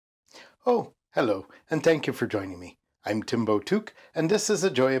Oh, hello, and thank you for joining me. I'm Timbo Took, and this is A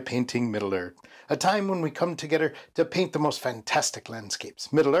Joy of Painting Middle-earth, a time when we come together to paint the most fantastic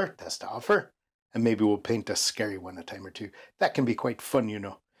landscapes Middle-earth has to offer. And maybe we'll paint a scary one a time or two. That can be quite fun, you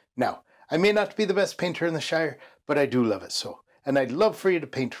know. Now, I may not be the best painter in the Shire, but I do love it so, and I'd love for you to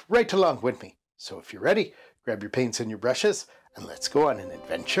paint right along with me. So if you're ready, grab your paints and your brushes, and let's go on an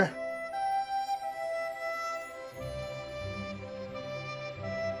adventure.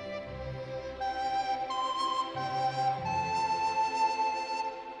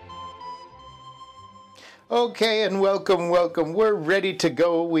 Okay, and welcome. We're ready to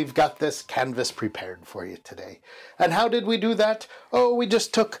go. We've got this canvas prepared for you today. And how did we do that? Oh, we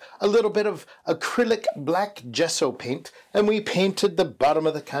just took a little bit of acrylic black gesso paint and we painted the bottom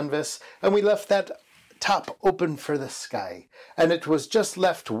of the canvas and we left that top open for the sky. And it was just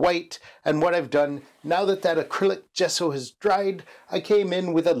left white. And what I've done, now that that acrylic gesso has dried, I came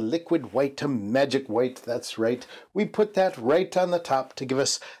in with a liquid white, a magic white, that's right. We put that right on the top to give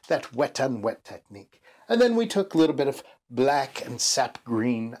us that wet on wet technique. And then we took a little bit of black and sap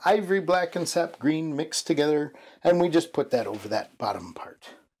green, ivory black and sap green mixed together, and we just put that over that bottom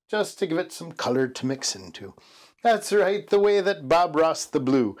part, just to give it some color to mix into. That's right, the way that Bob Ross the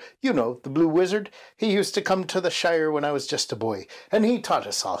Blue, you know, the Blue Wizard, he used to come to the Shire when I was just a boy, and he taught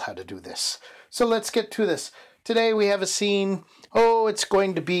us all how to do this. So let's get to this. Today we have a scene, it's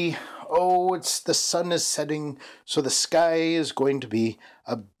going to be, the sun is setting, so the sky is going to be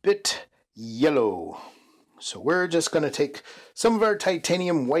a bit yellow. So we're just going to take some of our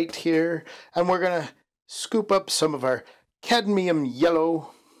titanium white here, and we're going to scoop up some of our cadmium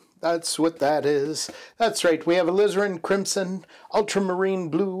yellow. That's what that is. That's right, we have alizarin crimson, ultramarine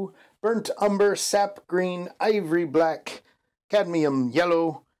blue, burnt umber, sap green, ivory black, cadmium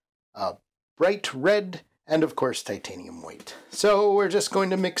yellow, bright red, and of course titanium white. So we're just going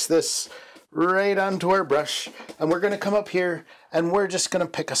to mix this right onto our brush, and we're going to come up here and we're just going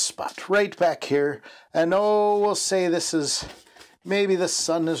to pick a spot right back here, and we'll say this is, maybe the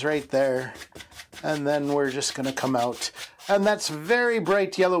sun is right there, and then we're just going to come out, and that's very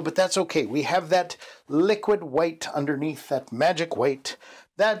bright yellow, but that's okay. We have that liquid white underneath, that magic white.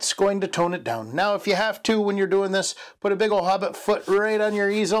 That's going to tone it down. Now if you have to, when you're doing this, put a big old hobbit foot right on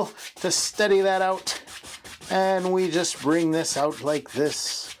your easel to steady that out, and we just bring this out like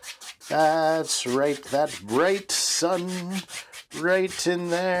this. That's right, that bright sun right in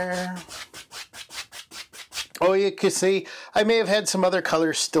there. Oh, you can see, I may have had some other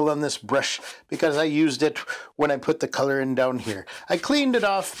colors still on this brush because I used it when I put the color in down here. I cleaned it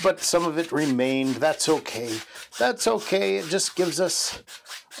off, but some of it remained. That's okay. That's okay. It just gives us,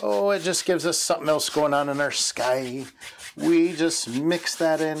 something else going on in our sky. We just mix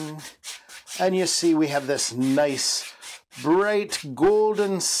that in, and you see we have this nice bright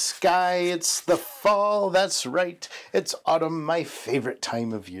golden sky. It's the fall, that's right. It's autumn, my favorite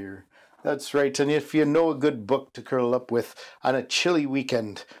time of year. That's right, and if you know a good book to curl up with on a chilly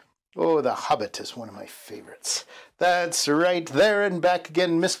weekend, The Hobbit is one of my favorites. That's right, there and back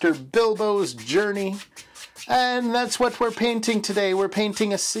again, Mr. Bilbo's journey. And that's what we're painting today. We're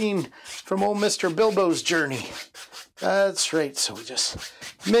painting a scene from old Mr. Bilbo's journey. That's right, so we just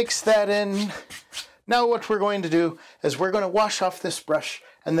mix that in. Now what we're going to do is we're going to wash off this brush,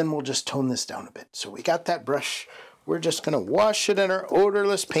 and then we'll just tone this down a bit. So we got that brush. We're just going to wash it in our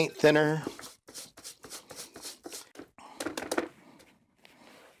odorless paint thinner.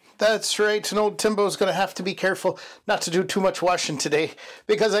 That's right, and old Timbo's going to have to be careful not to do too much washing today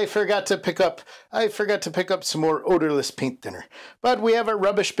because I forgot to pick up some more odorless paint thinner. But we have a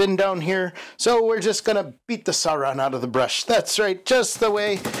rubbish bin down here, so we're just going to beat the Sauron out of the brush. That's right, just the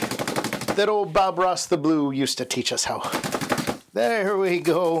way that old Bob Ross the Blue used to teach us how. There we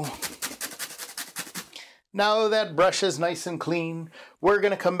go. Now that brush is nice and clean, we're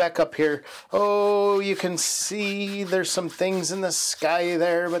going to come back up here. You can see there's some things in the sky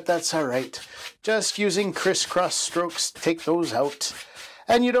there, but that's all right. Just using crisscross strokes, take those out.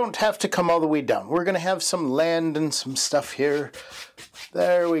 And you don't have to come all the way down. We're going to have some land and some stuff here.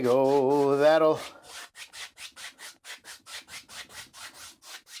 There we go.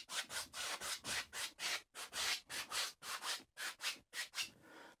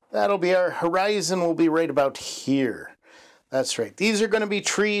 That'll be our horizon, will be right about here. That's right. These are going to be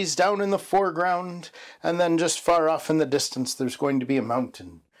trees down in the foreground, and then just far off in the distance there's going to be a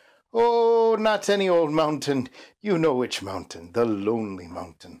mountain. Oh, not any old mountain. You know which mountain. The Lonely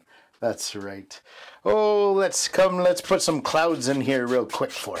Mountain. That's right. Let's put some clouds in here real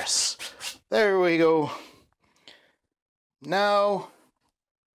quick for us. There we go. Now,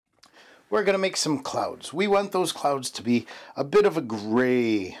 we're going to make some clouds. We want those clouds to be a bit of a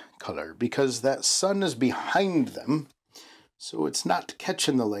gray color because that sun is behind them, so it's not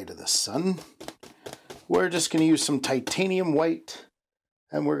catching the light of the sun. We're just going to use some titanium white,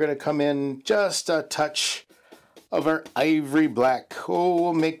 and we're going to come in just a touch of our ivory black. Oh,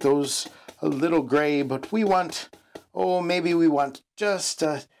 we'll make those a little gray, but we want, oh, maybe we want just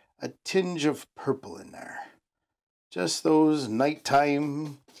a tinge of purple in there. Just those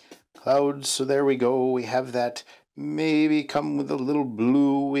nighttime clouds. So there we go. We have that. Maybe come with a little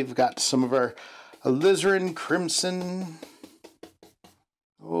blue. We've got some of our alizarin crimson.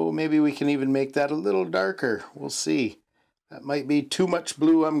 Oh, maybe we can even make that a little darker. We'll see. That might be too much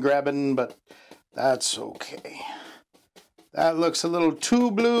blue I'm grabbing, but that's okay. That looks a little too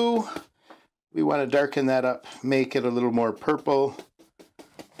blue. We want to darken that up, make it a little more purple.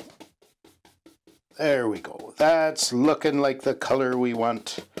 There we go. That's looking like the color we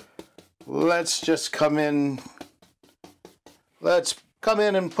want. Let's just come in. Let's come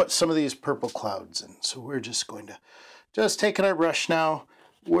in and put some of these purple clouds in. So we're just going to, just taking our brush now.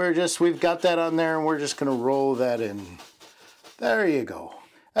 We've got that on there and we're just going to roll that in. There you go.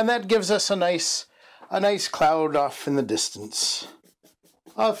 And that gives us a nice cloud off in the distance.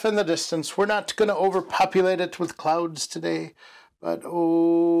 Off in the distance. We're not going to overpopulate it with clouds today. But,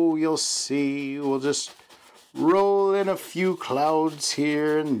 oh, you'll see, we'll just roll in a few clouds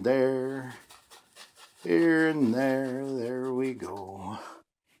here and there. Here and there, there we go.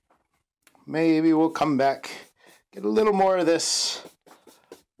 Maybe we'll come back, get a little more of this,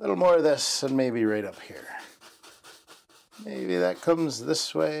 and maybe right up here. Maybe that comes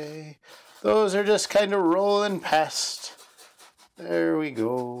this way. Those are just kind of rolling past. There we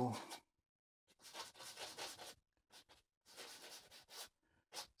go.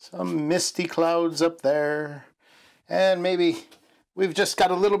 Some misty clouds up there. And maybe we've just got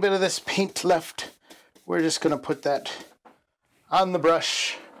a little bit of this paint left. We're just going to put that on the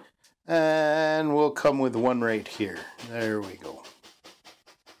brush. And we'll come with one right here. There we go.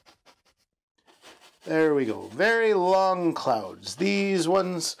 There we go. Very long clouds. These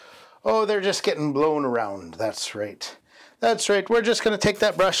ones, oh, they're just getting blown around. That's right. That's right. We're just going to take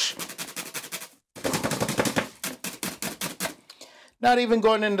that brush. Not even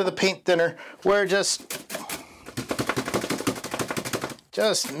going into the paint thinner. We're just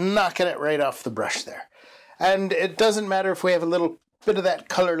knocking it right off the brush there. And it doesn't matter if we have a little bit of that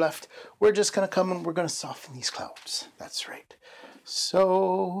color left. We're just going to come and we're going to soften these clouds. That's right.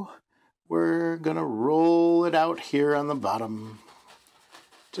 So we're going to roll it out here on the bottom.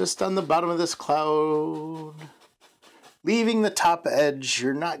 Just on the bottom of this cloud. Leaving the top edge.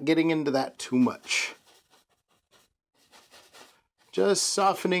 You're not getting into that too much. Just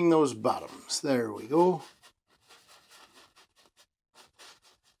softening those bottoms. There we go.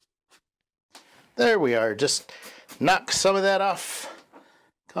 There we are. Just knock some of that off.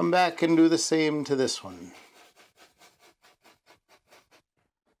 Come back and do the same to this one.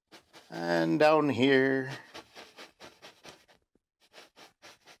 And down here.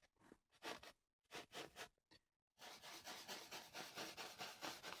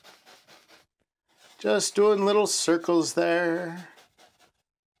 Just doing little circles there.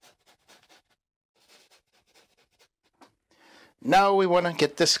 Now we want to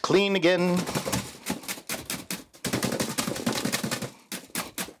get this clean again.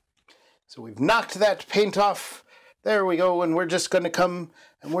 So we've knocked that paint off. There we go. And we're just going to come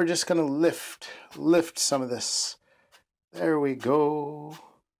and we're just going to lift some of this. There we go.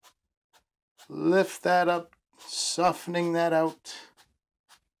 Lift that up, softening that out.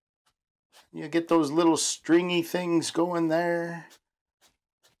 You get those little stringy things going there.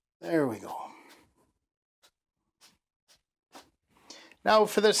 There we go. Now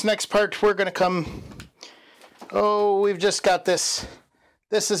for this next part, we're going to come, oh, we've just got this.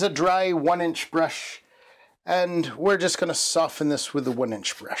 This is a dry 1-inch brush, and we're just going to soften this with the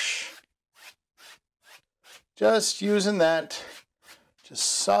 1-inch brush. Just using that, just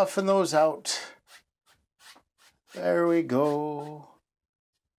soften those out. There we go.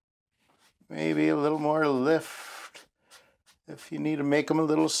 Maybe a little more lift if you need to make them a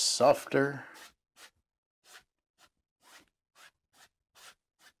little softer.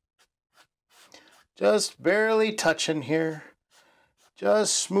 Just barely touching here.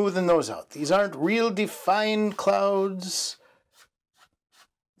 Just smoothing those out. These aren't real defined clouds.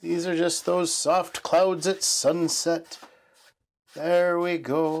 These are just those soft clouds at sunset. There we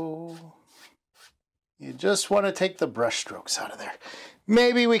go. You just want to take the brush strokes out of there.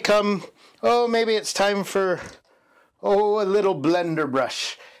 Maybe we come, oh, maybe it's time for, oh, a little blender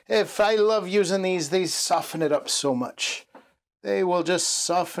brush. If I love using these soften it up so much. They will just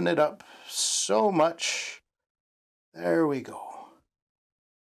soften it up so much. There we go.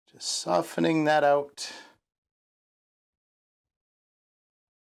 Just softening that out.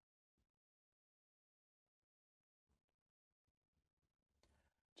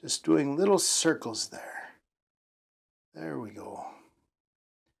 Just doing little circles there. There we go.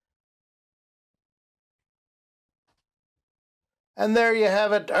 And there you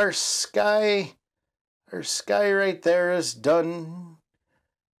have it. Our sky right there is done.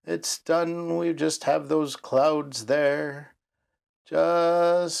 It's done. We just have those clouds there,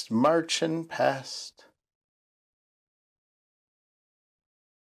 just marching past.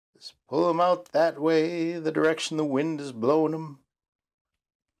 Just pull them out that way, the direction the wind is blowing them.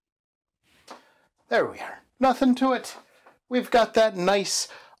 There we are. Nothing to it. We've got that nice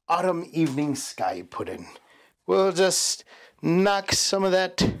autumn evening sky put in. We'll just knock some of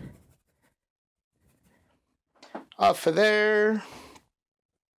that off of there.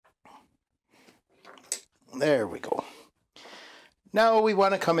 There we go. Now we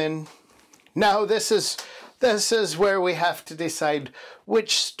want to come in. Now this is where we have to decide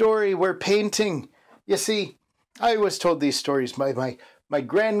which story we're painting. You see, I was told these stories by my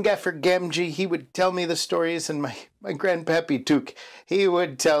Grandgaffer Gamgee. He would tell me the stories, and my Grandpappy Took, he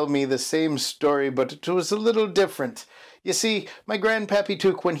would tell me the same story, but it was a little different. You see, my Grandpappy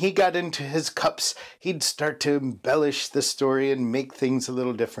Took, when he got into his cups, he'd start to embellish the story and make things a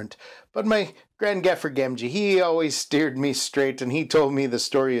little different. But my Grandgaffer Gamgee, he always steered me straight, and he told me the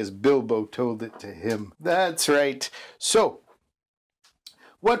story as Bilbo told it to him. That's right. So,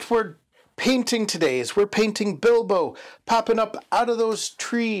 what we're painting today is we're painting Bilbo popping up out of those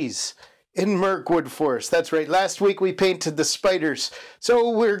trees in Mirkwood Forest. That's right. Last week we painted the spiders, so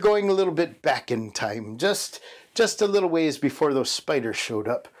we're going a little bit back in time, just a little ways before those spiders showed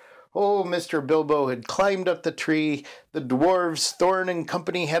up. Oh, Mr. Bilbo had climbed up the tree. The dwarves, Thorn and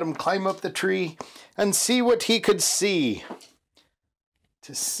company, had him climb up the tree and see what he could see.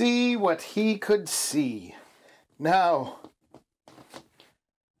 To see what he could see. Now,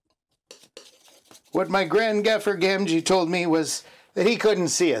 what my Grandgaffer Gamgee told me was that he couldn't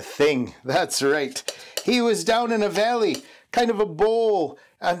see a thing. That's right. He was down in a valley, kind of a bowl,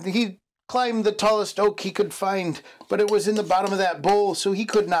 and he climbed the tallest oak he could find, but it was in the bottom of that bowl, so he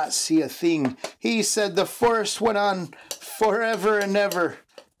could not see a thing. He said the forest went on forever and ever.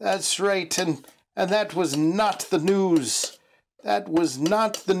 That's right, and that was not the news. That was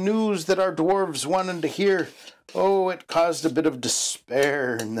not the news that our dwarves wanted to hear. Oh, it caused a bit of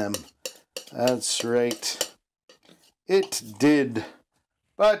despair in them. That's right. It did.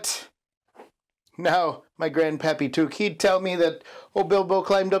 But now, my Grandpappy Took, he'd tell me that, oh, Bilbo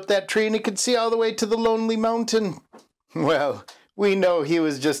climbed up that tree and he could see all the way to the lonely mountain. Well, we know he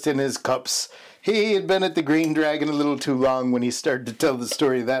was just in his cups. He had been at the Green Dragon a little too long when he started to tell the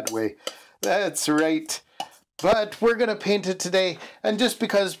story that way. That's right. But we're going to paint it today, and just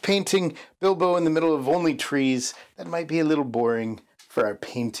because painting Bilbo in the middle of only trees, that might be a little boring for our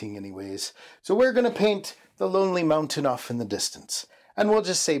painting anyways. So we're going to paint the lonely mountain off in the distance. And we'll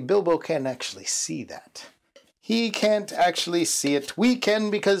just say Bilbo can't actually see that. He can't actually see it. We can,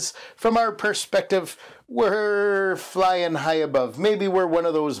 because from our perspective, we're flying high above. Maybe we're one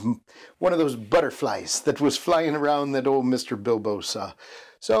of those butterflies that was flying around that old Mr. Bilbo saw.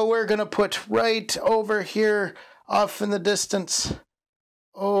 So we're going to put right over here off in the distance.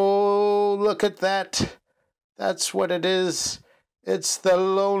 Oh, look at that. That's what it is. It's the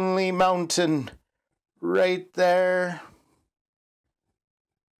lonely mountain right there.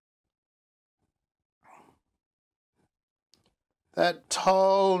 That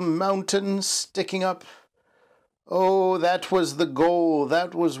tall mountain sticking up. Oh, that was the goal.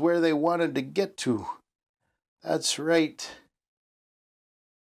 That was where they wanted to get to. That's right.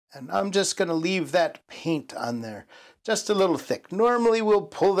 And I'm just going to leave that paint on there. Just a little thick. Normally we'll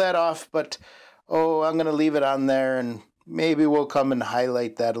pull that off, but oh, I'm going to leave it on there, and maybe we'll come and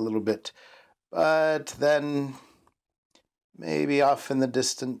highlight that a little bit. But then maybe off in the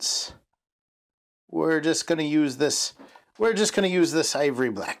distance, we're just going to use this. We're just going to use this ivory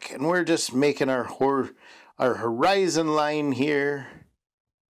black, and we're just making our horizon line here.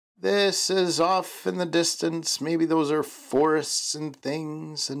 This is off in the distance. Maybe those are forests and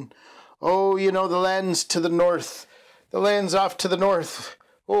things. And, oh, you know, the lands to the north. The lands off to the north.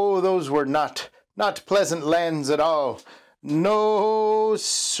 Oh, those were not pleasant lands at all. No,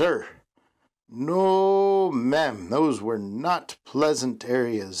 sir. No, ma'am. Those were not pleasant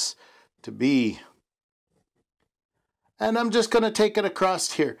areas to be. And I'm just going to take it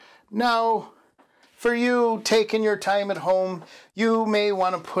across here. Now, for you taking your time at home, you may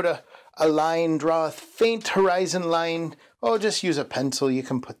want to put a line, draw a faint horizon line oh, just use a pencil, you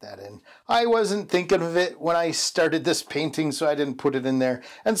can put that in. I wasn't thinking of it when I started this painting, so I didn't put it in there.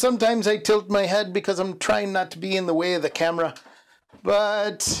 And sometimes I tilt my head because I'm trying not to be in the way of the camera.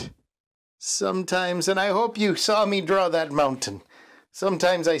 But sometimes, and I hope you saw me draw that mountain,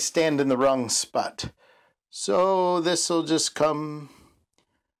 sometimes I stand in the wrong spot. So this will just come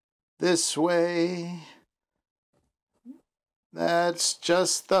this way. That's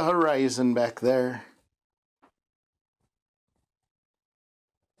just the horizon back there.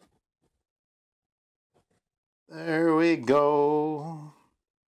 There we go.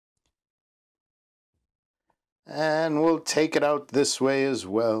 And we'll take it out this way as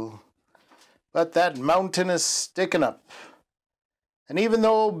well. But that mountain is sticking up. And even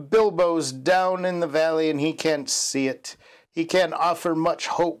though Bilbo's down in the valley and he can't see it, he can't offer much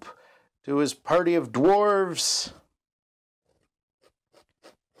hope to his party of dwarves.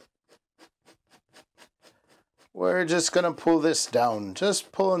 We're just going to pull this down.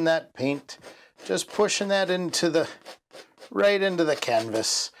 Just pulling that paint. Just pushing that into right into the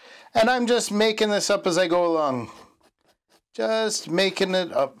canvas. And I'm just making this up as I go along. Just making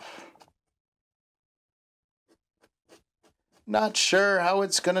it up. Not sure how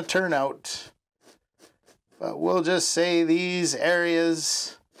it's going to turn out. But we'll just say these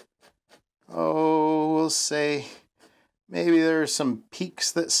areas, oh, we'll say maybe there are some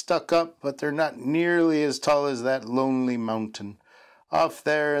peaks that stuck up, but they're not nearly as tall as that lonely mountain off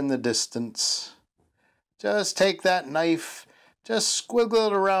there in the distance. Just take that knife, just squiggle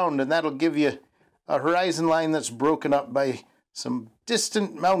it around, and that'll give you a horizon line that's broken up by some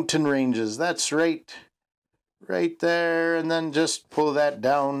distant mountain ranges. That's right there, and then just pull that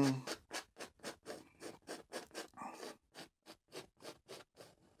down.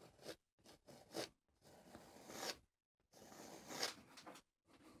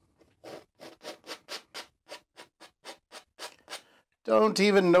 Don't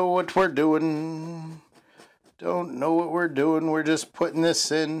even know what we're doing. Don't know what we're doing. We're just putting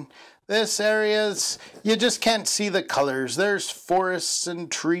this in. This area's, you just can't see the colors. There's forests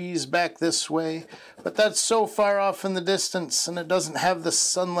and trees back this way, but that's so far off in the distance and it doesn't have the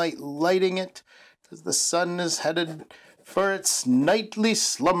sunlight lighting it because the sun is headed for its nightly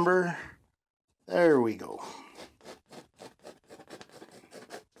slumber. There we go.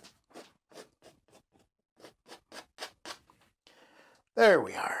 There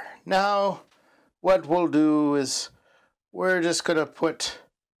we are. Now, what we'll do is we're just going to put,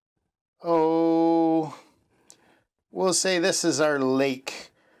 oh, we'll say this is our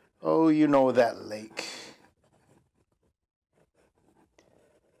lake. Oh, you know that lake.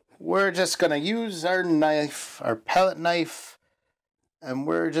 We're just going to use our knife, our palette knife, and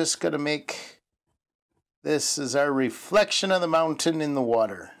we're just going to make this is our reflection of the mountain in the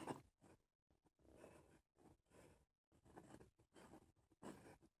water.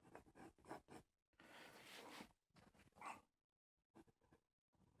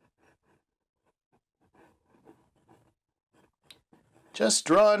 Just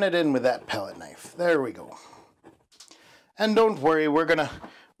drawing it in with that palette knife. There we go. And don't worry, we're gonna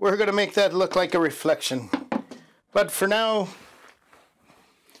make that look like a reflection. But for now,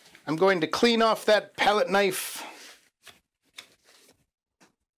 I'm going to clean off that palette knife.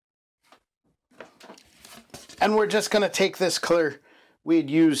 And we're just gonna take this color we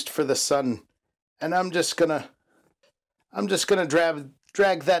had used for the sun, and I'm just gonna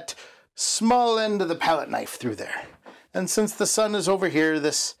drag that small end of the palette knife through there. And since the sun is over here,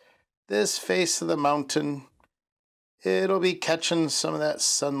 this face of the mountain, it'll be catching some of that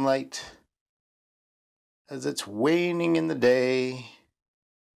sunlight as it's waning in the day.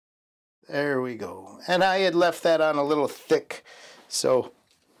 There we go. And I had left that on a little thick, so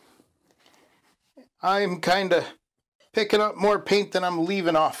I'm kind of picking up more paint than I'm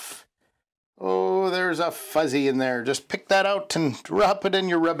leaving off. Oh, there's a fuzzy in there. Just pick that out and drop it in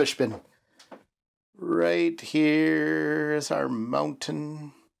your rubbish bin. Right here is our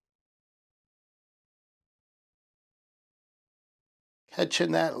mountain.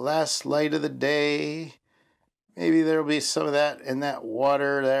 Catching that last light of the day. Maybe there'll be some of that in that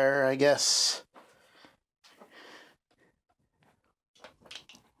water there, I guess.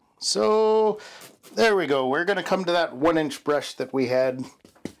 So there we go. We're going to come to that 1-inch brush that we had.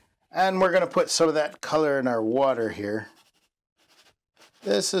 And we're going to put some of that color in our water here.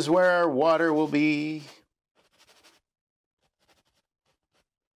 This is where our water will be.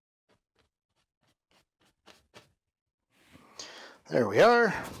 There we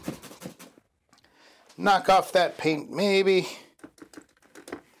are. Knock off that paint maybe.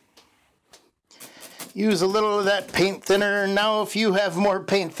 use a little of that paint thinner. Now if you have more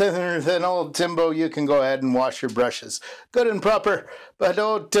paint thinner than old Timbo, you can go ahead and wash your brushes good and proper. But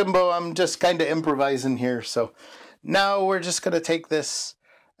old Timbo, I'm just kind of improvising here. So now we're just going to take this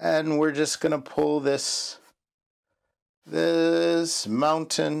and we're just going to pull this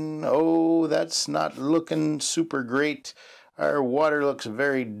mountain. Oh, that's not looking super great. Our water looks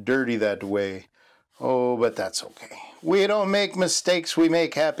very dirty that way. Oh, but that's okay. We don't make mistakes, we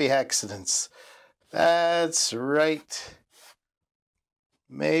make happy accidents. That's right.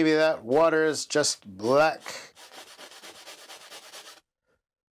 Maybe that water is just black.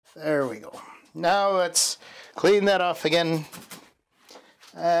 There we go. Now let's clean that off again.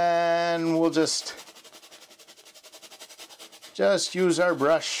 And we'll just use our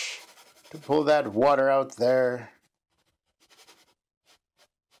brush to pull that water out there.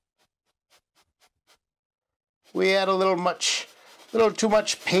 We had a little too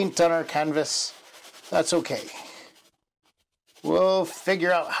much paint on our canvas. That's okay. We'll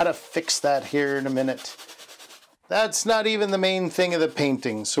figure out how to fix that here in a minute. That's not even the main thing of the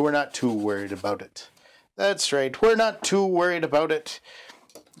painting, so we're not too worried about it. That's right, we're not too worried about it.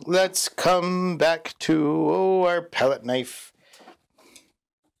 Let's come back to, our palette knife.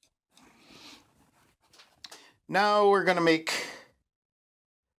 Now we're gonna make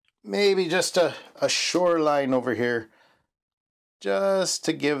maybe just a shoreline over here, just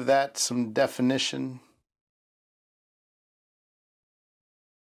to give that some definition.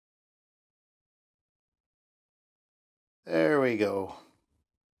 There we go.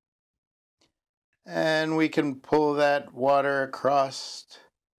 And we can pull that water across.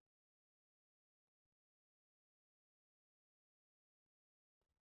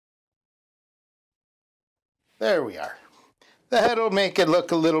 There we are. That'll make it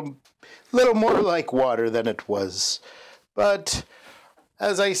look a little more like water than it was. But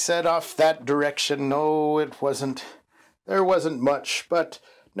as I said, off that direction, no, there wasn't much. But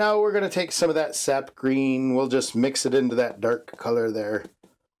now we're going to take some of that sap green. We'll just mix it into that dark color there.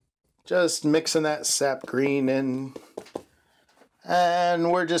 Just mixing that sap green in.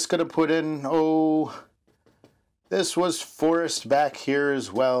 And we're just going to put in, this was forest back here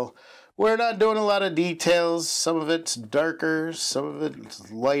as well. We're not doing a lot of details. Some of it's darker, some of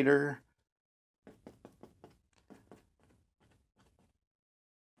it's lighter.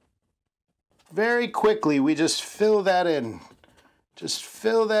 Very quickly, we just fill that in. Just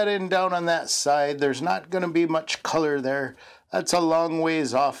fill that in down on that side. There's not going to be much color there. That's a long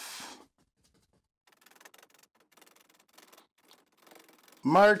ways off.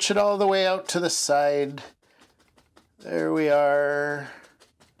 March it all the way out to the side. There we are.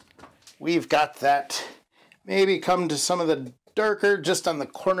 We've got that. Maybe come to some of the darker just on the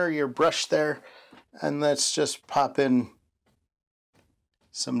corner of your brush there, and let's just pop in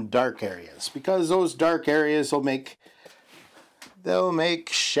some dark areas, because those dark areas will make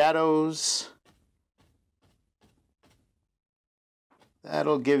shadows.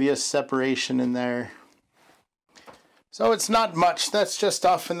 That'll give you a separation in there. So it's not much. That's just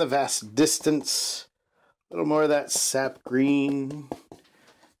off in the vast distance. A little more of that sap green.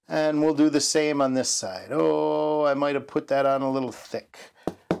 And we'll do the same on this side. Oh, I might have put that on a little thick.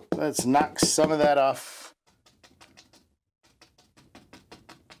 Let's knock some of that off.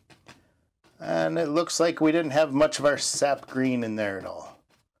 And it looks like we didn't have much of our sap green in there at all.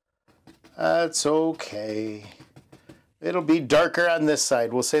 That's okay. It'll be darker on this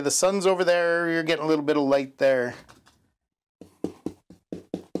side. We'll say the sun's over there. You're getting a little bit of light there.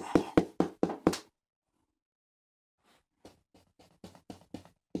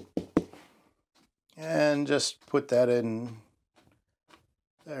 And just put that in.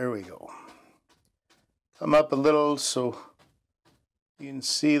 There we go. Come up a little so you can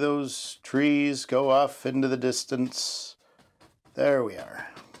see those trees go off into the distance. There we are.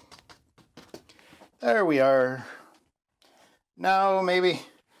 There we are. Now maybe,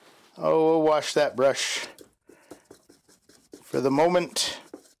 we'll wash that brush for the moment.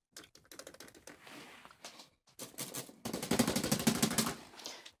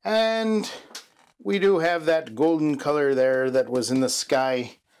 And we do have that golden color there that was in the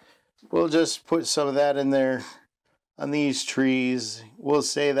sky. We'll just put some of that in there on these trees. We'll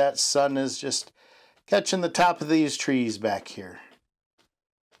say that sun is just catching the top of these trees back here.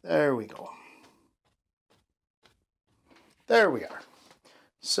 There we go. There we are.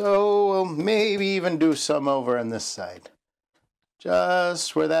 So we'll maybe even do some over on this side.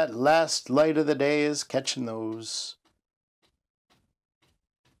 Just where that last light of the day is catching those.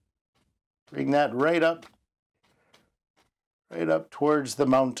 Bring that right up towards the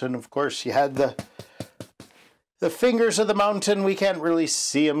mountain. Of course, you had the The fingers of the mountain, we can't really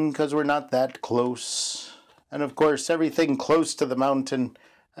see them because we're not that close. And of course, everything close to the mountain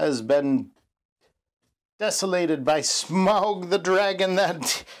has been desolated by Smaug the dragon,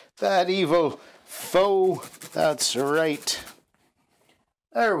 that evil foe. That's right.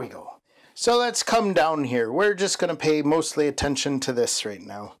 There we go. So let's come down here. We're just going to pay mostly attention to this right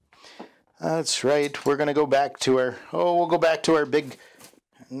now. That's right. We're going to go back to we'll go back to our big,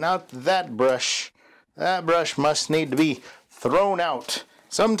 not that brush. That brush must need to be thrown out.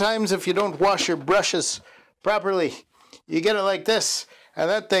 Sometimes if you don't wash your brushes properly, you get it like this. And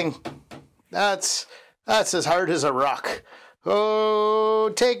that thing, that's as hard as a rock. Oh,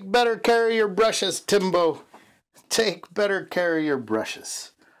 take better care of your brushes, Timbo. Take better care of your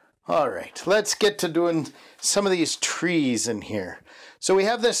brushes. All right, let's get to doing some of these trees in here. So we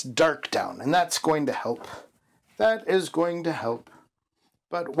have this dark down, and that's going to help. That is going to help.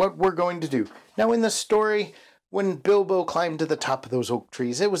 But what we're going to do, now in the story, when Bilbo climbed to the top of those oak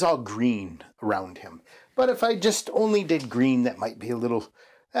trees, it was all green around him. But if I just only did green, that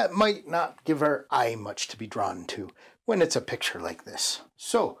might not give our eye much to be drawn to when it's a picture like this.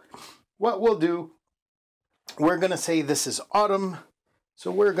 So what we'll do, we're going to say this is autumn.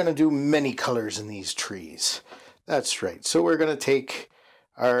 So we're going to do many colors in these trees. That's right. So we're going to take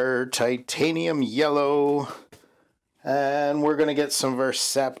our titanium yellow and we're going to get some of our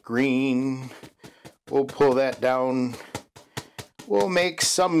sap green. We'll pull that down. We'll make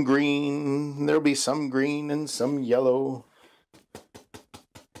some green. There'll be some green and some yellow.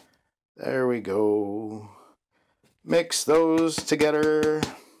 There we go. Mix those together.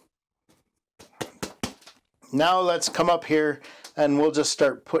 Now let's come up here and we'll just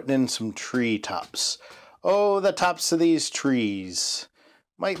start putting in some tree tops. Oh, the tops of these trees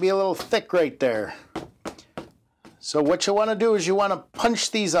might be a little thick right there. So what you want to do is you want to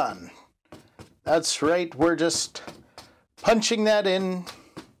punch these on. That's right, we're just punching that in.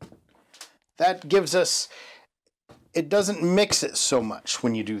 That gives us, it doesn't mix it so much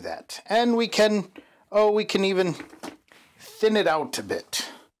when you do that. And we can even thin it out a bit.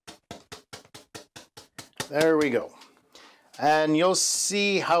 There we go. And you'll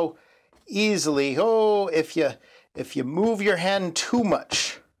see how easily, if you move your hand too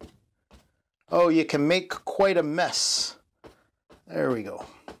much, you can make quite a mess. There we go.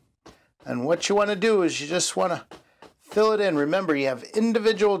 And what you want to do is you just want to fill it in. Remember, you have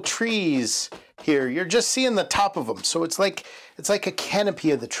individual trees here. You're just seeing the top of them. So it's like a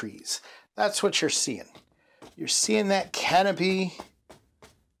canopy of the trees. That's what you're seeing. You're seeing that canopy.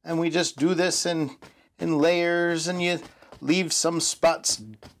 And we just do this in layers, and you leave some spots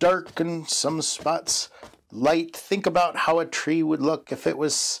dark and some spots light. Think about how a tree would look if it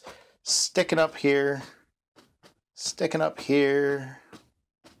was sticking up here, sticking up here.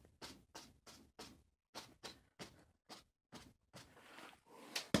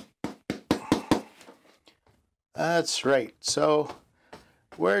 That's right. So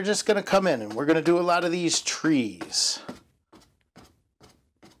we're just going to come in and we're going to do a lot of these trees.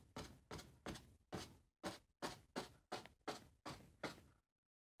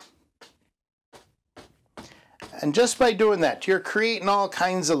 And just by doing that, you're creating all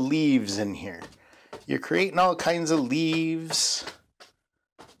kinds of leaves in here. You're creating all kinds of leaves.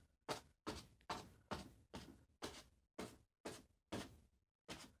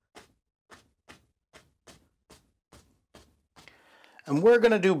 And we're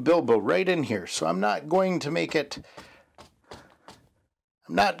going to do Bilbo right in here. So I'm not going to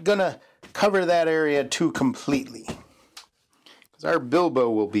cover that area too completely, because our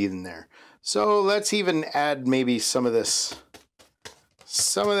Bilbo will be in there. So let's even add maybe some of that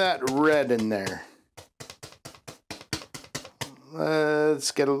red in there.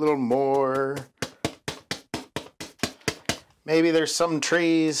 Let's get a little more. Maybe there's some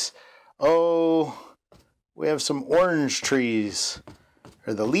trees. Oh, we have some orange trees.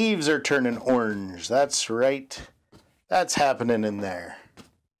 Or the leaves are turning orange. That's right. That's happening in there.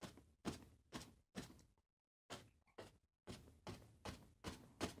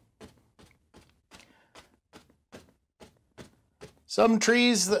 Some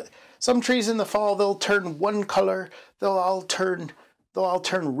trees in the fall, they'll turn one color. They'll all turn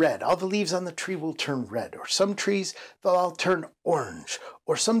red. All the leaves on the tree will turn red. Or some trees, they'll all turn orange.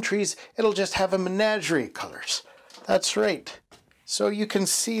 Or some trees, it'll just have a menagerie of colors. That's right. So you can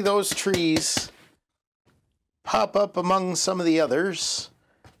see those trees pop up among some of the others.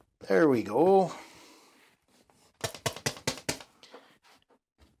 There we go.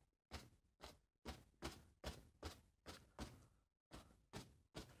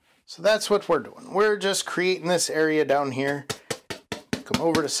 So that's what we're doing. We're just creating this area down here. Come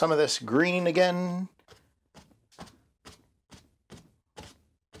over to some of this green again.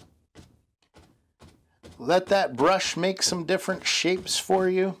 let that brush make some different shapes for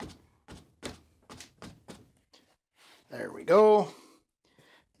you. There we go.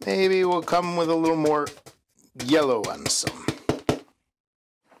 Maybe we'll come with a little more yellow on some.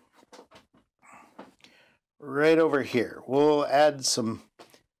 Right over here, we'll add some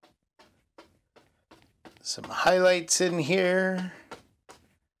highlights in here.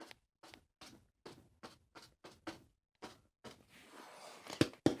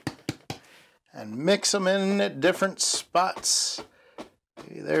 And mix them in at different spots.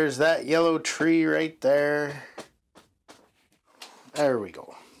 There's that yellow tree right there. There we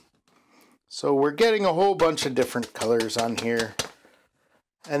go. So we're getting a whole bunch of different colors on here.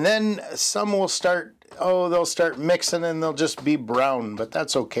 And then some will start, they'll start mixing and they'll just be brown. But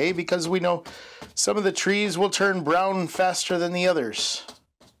that's okay because we know some of the trees will turn brown faster than the others.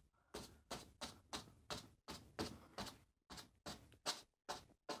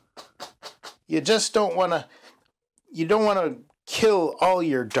 You just don't want to kill all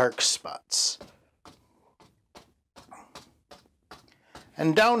your dark spots.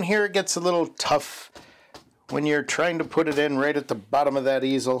 And down here it gets a little tough when you're trying to put it in right at the bottom of that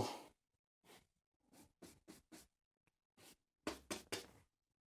easel.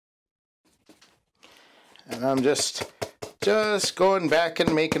 And I'm just going back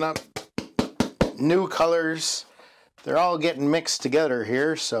and making up new colors. They're all getting mixed together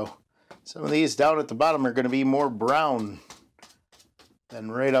here, so some of these down at the bottom are going to be more brown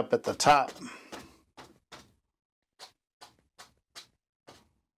than right up at the top.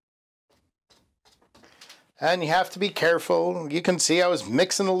 And you have to be careful. You can see I was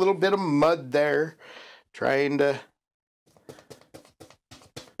mixing a little bit of mud there, trying to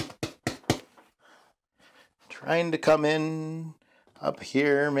come in up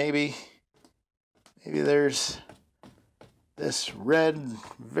here. Maybe there's this red,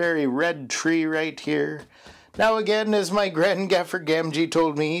 very red tree right here. Now again, as my Grandgaffer Gamgee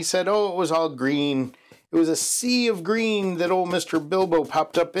told me, he said, oh, it was all green. It was a sea of green that old Mr. Bilbo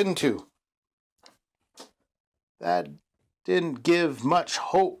popped up into. That didn't give much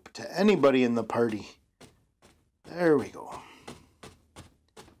hope to anybody in the party. There we go.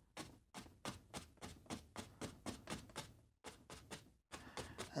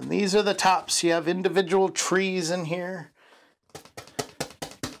 And these are the tops. You have individual trees in here.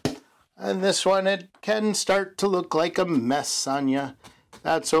 And this one, it can start to look like a mess on you.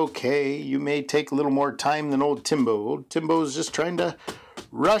 That's okay. You may take a little more time than old Timbo. Old Timbo's just trying to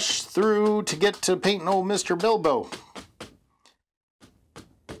rush through to get to painting old Mr. Bilbo.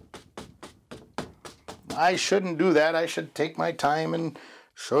 I shouldn't do that. I should take my time and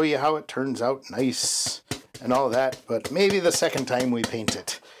show you how it turns out nice and all that. But maybe the second time we paint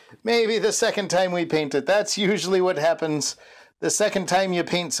it. Maybe the second time we paint it. That's usually what happens. The second time you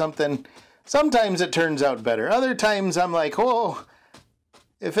paint something, sometimes it turns out better. Other times I'm like, oh,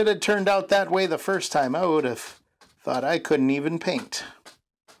 if it had turned out that way the first time, I would have thought I couldn't even paint.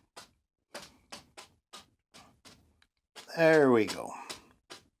 There we go.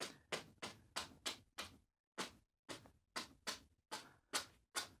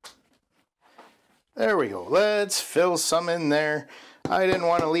 There we go. Let's fill some in there. I didn't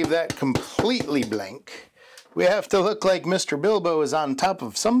want to leave that completely blank. We have to look like Mr. Bilbo is on top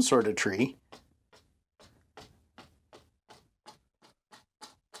of some sort of tree.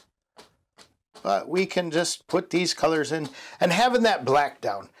 But we can just put these colors in. And having that black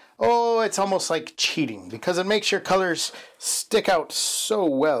down, oh, it's almost like cheating because it makes your colors stick out so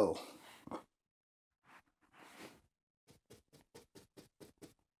well.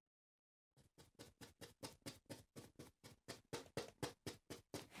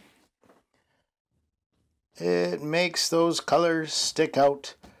 It makes those colors stick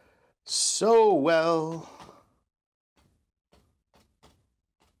out so well.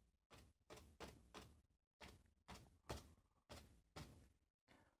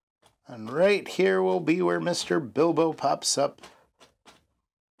 And right here will be where Mr. Bilbo pops up.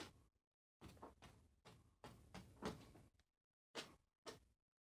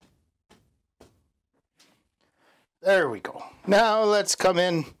 There we go. Now let's come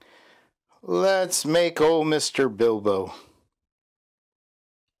in. Let's make old Mr. Bilbo.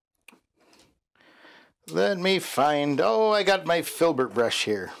 Let me find, oh, I got my filbert brush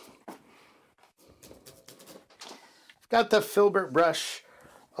here. I've got the filbert brush.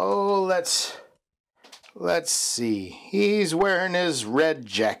 Oh, let's see. He's wearing his red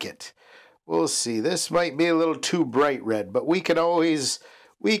jacket. We'll see. This might be a little too bright red, but we can always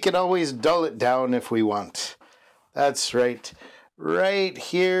dull it down if we want. That's right. Right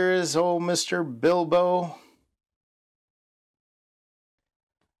here is old Mr. Bilbo.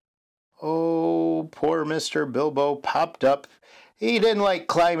 Oh, Oh, poor Mr. Bilbo popped up. He didn't like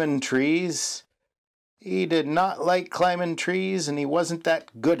climbing trees. He did not like climbing trees, and he wasn't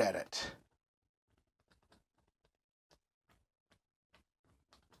that good at it.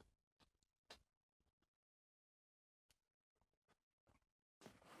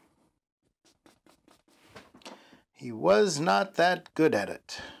 He was not that good at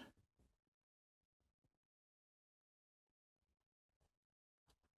it.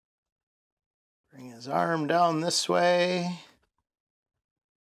 Bring his arm down this way.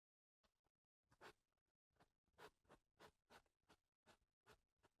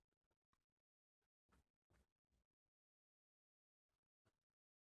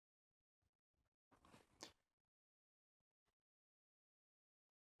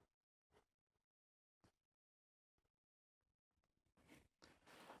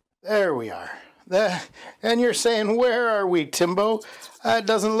 There we are. And you're saying, where are we, Timbo? That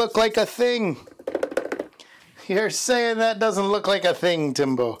doesn't look like a thing. You're saying that doesn't look like a thing,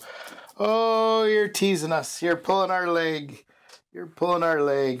 Timbo. Oh, you're teasing us. You're pulling our leg. You're pulling our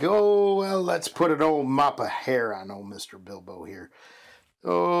leg. Oh, well, let's put an old mop of hair on old Mr. Bilbo here.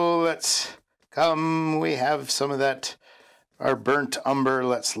 Oh, let's come. We have some of that, our burnt umber.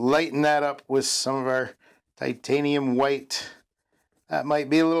 Let's lighten that up with some of our titanium white. That might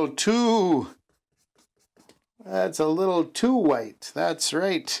be a little too... That's a little too white. That's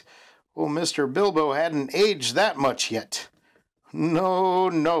right. Oh, Mr. Bilbo hadn't aged that much yet. No,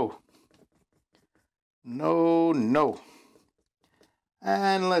 no. No, no.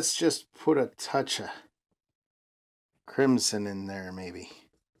 And let's just put a touch of crimson in there, maybe.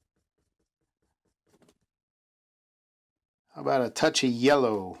 How about a touch of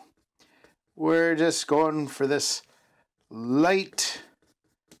yellow? We're just going for this light.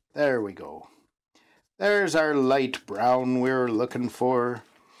 There we go. There's our light brown we were looking for.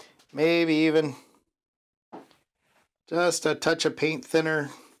 Maybe even just a touch of paint thinner,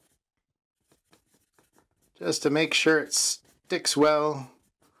 just to make sure it sticks well.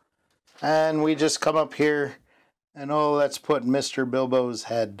 And we just come up here and oh, let's put Mr. Bilbo's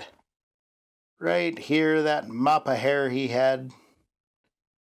head right here, that mop of hair he had.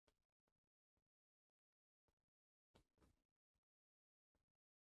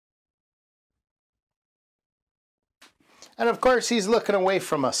 And of course he's looking away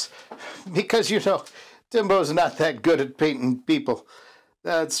from us because, you know, Timbo's not that good at painting people.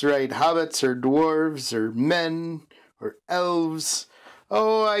 That's right, hobbits or dwarves or men or elves.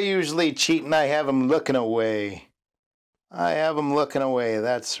 Oh, I usually cheat and I have them looking away. I have them looking away,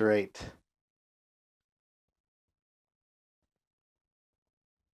 that's right.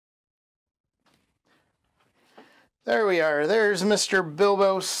 There we are. There's Mr.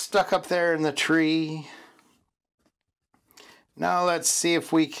 Bilbo stuck up there in the tree. Now let's see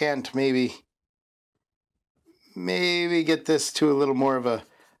if we can't maybe get this to a little more of a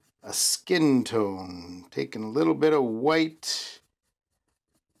skin tone. Taking a little bit of white.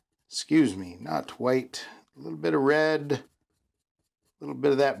 Excuse me, not white. A little bit of red. A little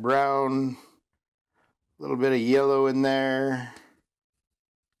bit of that brown. A little bit of yellow in there.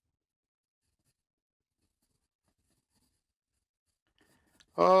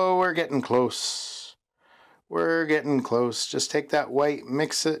 Oh, we're getting close. We're getting close. Just take that white,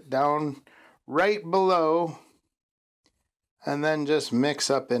 mix it down right below, and then just mix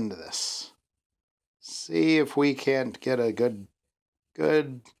up into this. See if we can't get a good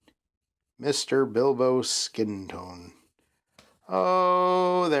Mr. Bilbo skin tone.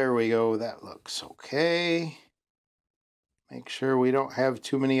 Oh, there we go. That looks okay. Make sure we don't have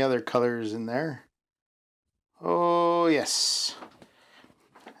too many other colors in there. Oh, yes.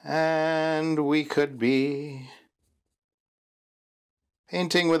 And we could be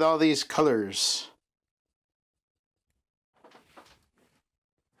painting with all these colors.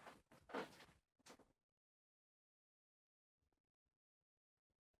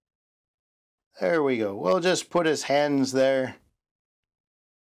 There we go. We'll just put his hands there.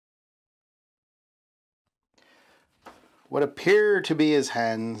 What appear to be his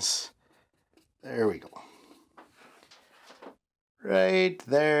hands. There we go. Right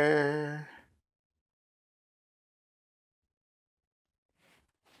there.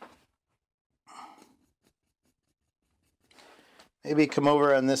 Maybe come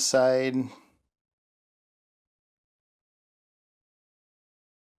over on this side.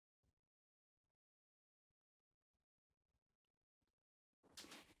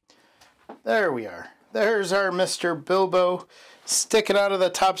 There we are. There's our Mr. Bilbo sticking out of the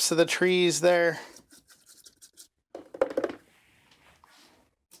tops of the trees there.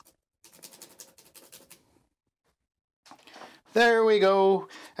 There we go.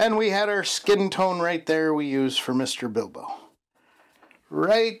 And we had our skin tone right there we used for Mr. Bilbo.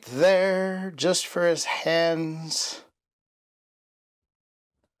 Right there, just for his hands.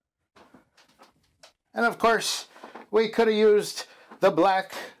 And of course, we could have used the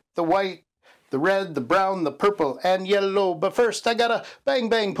black, the white, the red, the brown, the purple, and yellow. But first, I gotta bang,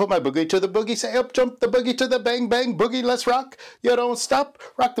 bang, put my boogie to the boogie. Say up, jump the boogie to the bang, bang, boogie. Let's rock. You don't stop.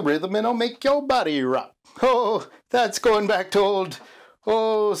 Rock the rhythm and it'll make your body rock. Oh, that's going back to old,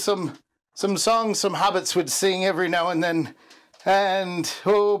 some songs some hobbits would sing every now and then. And,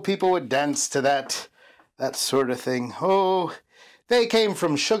 people would dance to that sort of thing. Oh, they came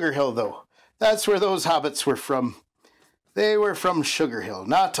from Sugarhill, though. That's where those hobbits were from. They were from Sugarhill,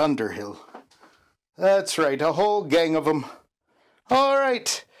 not Underhill. That's right, a whole gang of them. All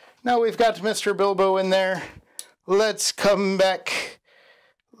right, now we've got Mr. Bilbo in there. Let's come back.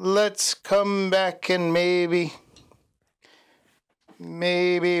 Let's come back and maybe,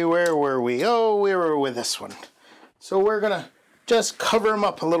 where were we? Oh, we were with this one. So we're gonna just cover him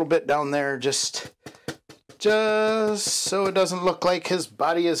up a little bit down there, just so it doesn't look like his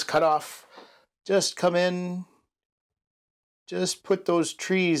body is cut off. Just come in, just put those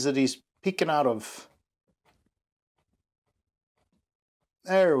trees that he's peeking out of.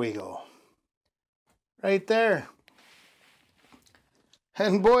 There we go. Right there.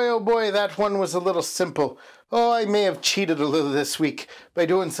 And boy, oh boy, that one was a little simple. Oh, I may have cheated a little this week by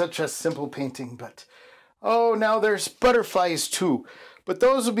doing such a simple painting, but oh, now there's butterflies too. But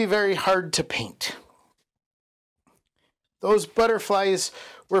those will be very hard to paint. Those butterflies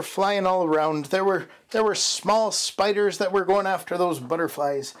were flying all around. There were small spiders that were going after those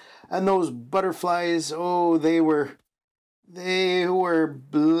butterflies. And those butterflies, oh, they were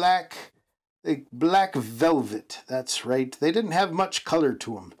black, like black velvet. That's right. They didn't have much color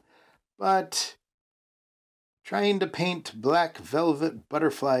to them. But trying to paint black velvet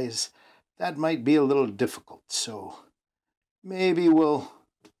butterflies, that might be a little difficult. So maybe we'll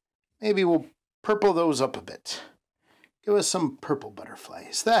purple those up a bit. Give us some purple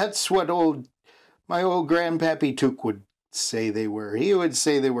butterflies. That's what my old Grandpappy Took would say they were. He would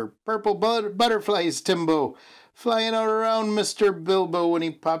say they were purple butterflies, Timbo, flying out around Mr. Bilbo when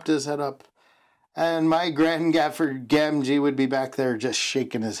he popped his head up. And my Grandgaffer Gamgee would be back there just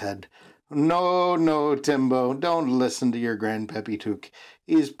shaking his head. No, no, Timbo, don't listen to your Grandpappy Took.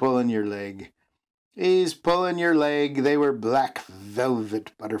 He's pulling your leg. He's pulling your leg. They were black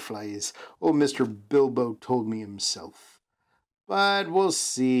velvet butterflies. Oh, Mr. Bilbo told me himself. But we'll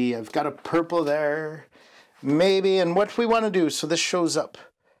see. I've got a purple there. Maybe, and what we want to do, so this shows up.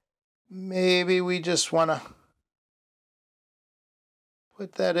 Maybe we just want to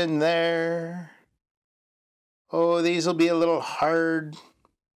put that in there. Oh, these will be a little hard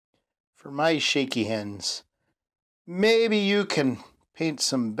for my shaky hands. Maybe you can paint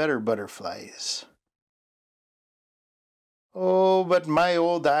some better butterflies. Oh, but my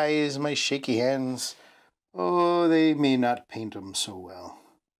old eyes, my shaky hands, oh, they may not paint them so well.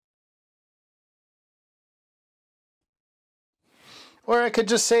 Or I could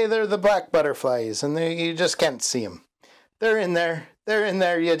just say they're the black butterflies, and you just can't see them. They're in there. They're in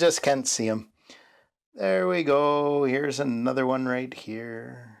there. You just can't see them. There we go. Here's another one right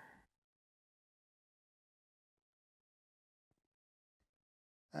here.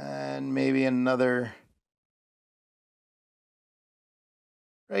 And maybe another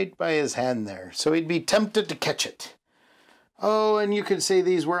right by his hand there. So he'd be tempted to catch it. Oh, and you could say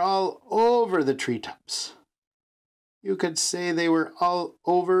these were all over the treetops. You could say they were all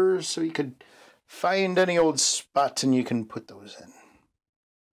over, so you could find any old spot and you can put those in.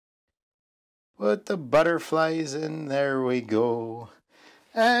 Put the butterflies in. There we go.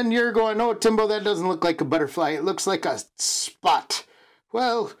 And you're going, oh, Timbo, that doesn't look like a butterfly. It looks like a spot.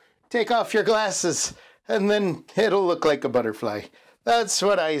 Well, take off your glasses and then it'll look like a butterfly. That's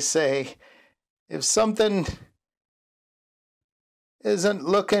what I say. If something isn't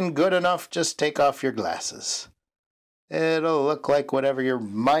looking good enough, just take off your glasses. It'll look like whatever your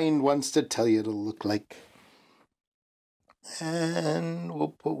mind wants to tell you it'll look like. And we'll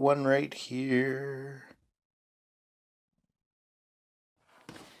put one right here.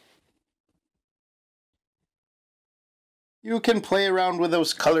 You can play around with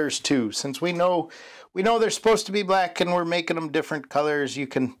those colors too. Since we know they're supposed to be black and we're making them different colors, you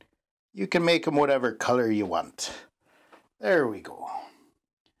can make them whatever color you want. There we go.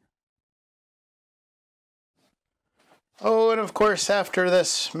 Oh, and of course after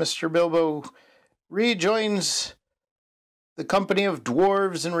this, Mr. Bilbo rejoins the company of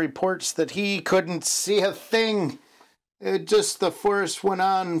dwarves and reports that he couldn't see a thing. The forest went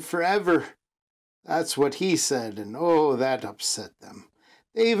on forever. That's what he said, and oh, that upset them.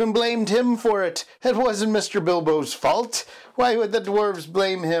 They even blamed him for it. It wasn't Mr. Bilbo's fault. Why would the dwarves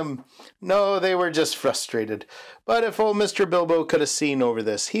blame him? No, they were just frustrated. But if old Mr. Bilbo could have seen over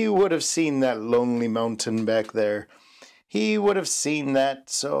this, he would have seen that lonely mountain back there. He would have seen that,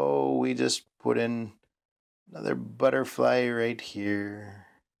 so we just put in another butterfly right here.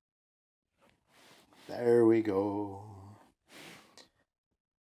 There we go.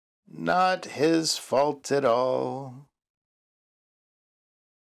 Not his fault at all.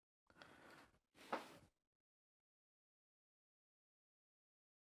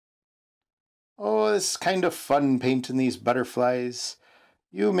 Oh, it's kind of fun painting these butterflies.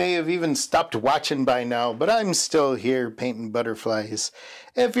 You may have even stopped watching by now, but I'm still here painting butterflies.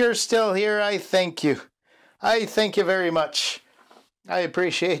 If you're still here, I thank you. I thank you very much. I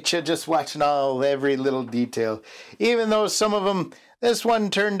appreciate you just watching every little detail. Even though some of them, this one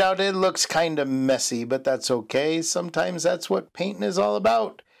turned out, it looks kind of messy, but that's okay. Sometimes that's what painting is all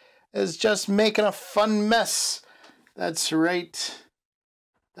about, is just making a fun mess. That's right.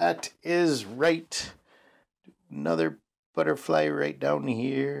 That is right. Another butterfly right down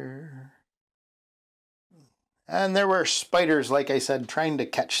here. And there were spiders, like I said, trying to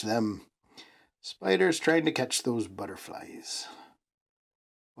catch them. Spiders trying to catch those butterflies.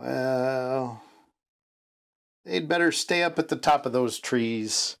 Well, they'd better stay up at the top of those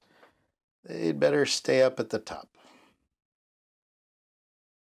trees. They'd better stay up at the top.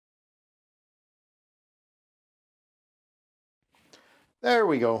 There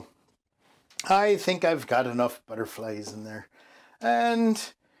we go. I think I've got enough butterflies in there. And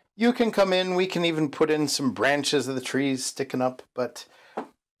you can come in, we can even put in some branches of the trees sticking up, but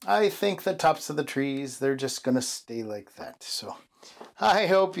I think the tops of the trees, they're just going to stay like that. So I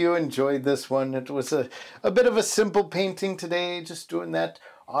hope you enjoyed this one. It was a bit of a simple painting today, just doing that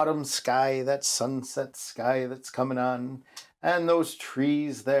autumn sky, that sunset sky that's coming on, and those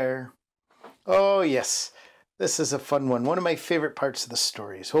trees there. Oh, yes. This is a fun one. One of my favorite parts of the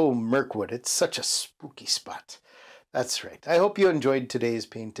stories. Oh, Mirkwood. It's such a spooky spot. That's right. I hope you enjoyed today's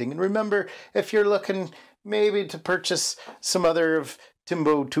painting. And remember, if you're looking maybe to purchase some other of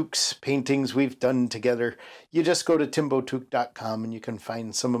Timbo Took's paintings we've done together, you just go to timbotook.com and you can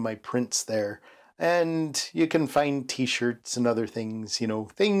find some of my prints there. And you can find t-shirts and other things, you know,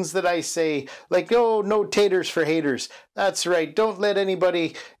 things that I say, like, oh, no taters for haters. That's right. Don't let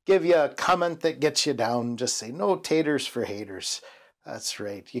anybody give you a comment that gets you down. Just say, no taters for haters. That's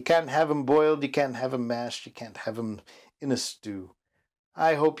right. You can't have them boiled. You can't have them mashed. You can't have them in a stew.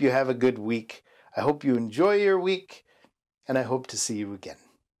 I hope you have a good week. I hope you enjoy your week. And I hope to see you again.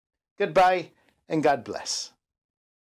 Goodbye and God bless.